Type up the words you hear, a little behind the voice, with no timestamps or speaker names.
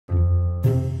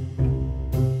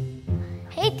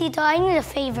Tito, I need a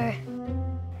favor.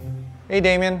 Hey,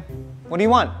 Damien. What do you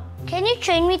want? Can you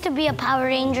train me to be a Power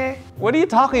Ranger? What are you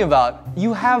talking about?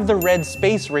 You have the red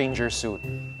Space Ranger suit.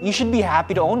 You should be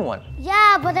happy to own one.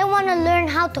 Yeah, but I want to learn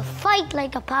how to fight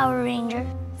like a Power Ranger.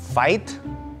 Fight?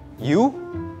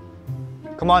 You?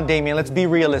 Come on, Damien, let's be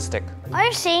realistic. Are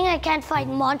you saying I can't fight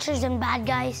monsters and bad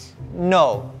guys?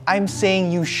 No, I'm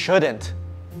saying you shouldn't.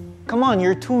 Come on,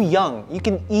 you're too young. You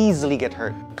can easily get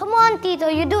hurt. Come on, Tito,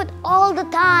 you do it all the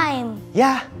time.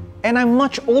 Yeah, and I'm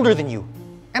much older than you.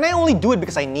 And I only do it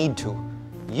because I need to.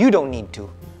 You don't need to.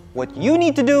 What you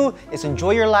need to do is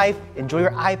enjoy your life, enjoy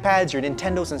your iPads, your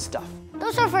Nintendos and stuff.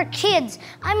 Those are for kids.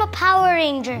 I'm a Power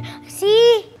Ranger.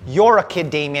 See? You're a kid,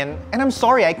 Damien, and I'm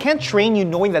sorry, I can't train you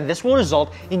knowing that this will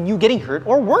result in you getting hurt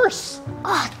or worse.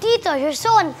 Oh, Tito, you're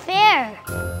so unfair.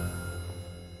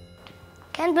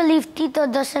 Can't believe Tito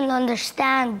doesn't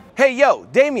understand. Hey, yo,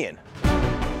 Damien.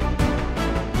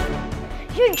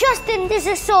 You're Justin, this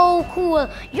is so cool.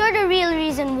 You're the real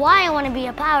reason why I want to be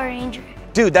a Power Ranger.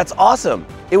 Dude, that's awesome.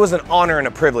 It was an honor and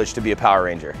a privilege to be a Power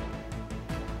Ranger.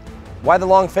 Why the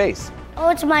long face? Oh,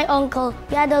 it's my uncle.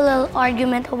 We had a little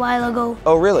argument a while ago.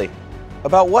 Oh, really?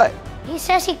 About what? He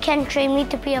says he can't train me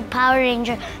to be a Power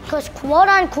Ranger because, quote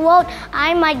unquote,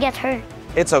 I might get hurt.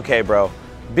 It's okay, bro.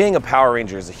 Being a Power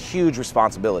Ranger is a huge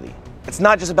responsibility. It's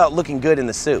not just about looking good in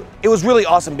the suit. It was really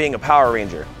awesome being a Power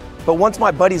Ranger. But once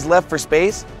my buddies left for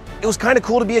space, it was kind of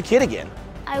cool to be a kid again.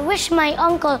 I wish my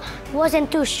uncle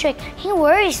wasn't too strict. He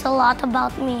worries a lot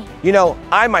about me. You know,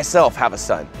 I myself have a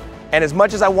son. And as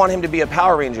much as I want him to be a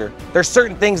Power Ranger, there's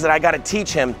certain things that I gotta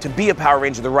teach him to be a Power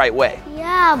Ranger the right way.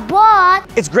 Yeah,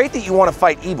 but... It's great that you want to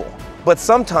fight evil, but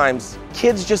sometimes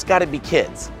kids just gotta be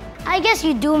kids. I guess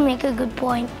you do make a good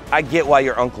point. I get why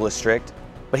your uncle is strict,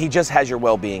 but he just has your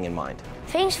well-being in mind.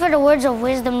 Thanks for the words of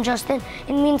wisdom, Justin.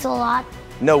 It means a lot.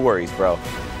 No worries, bro.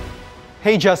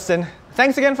 Hey, Justin.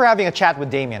 Thanks again for having a chat with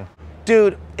Damien.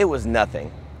 Dude, it was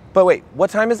nothing. But wait,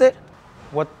 what time is it?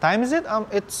 What time is it?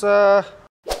 It's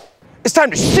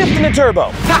time to shift into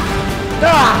turbo!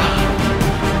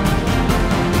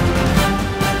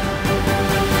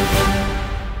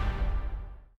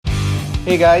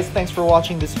 Hey guys, thanks for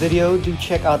watching this video. Do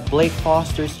check out Blake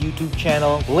Foster's YouTube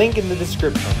channel, link in the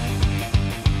description.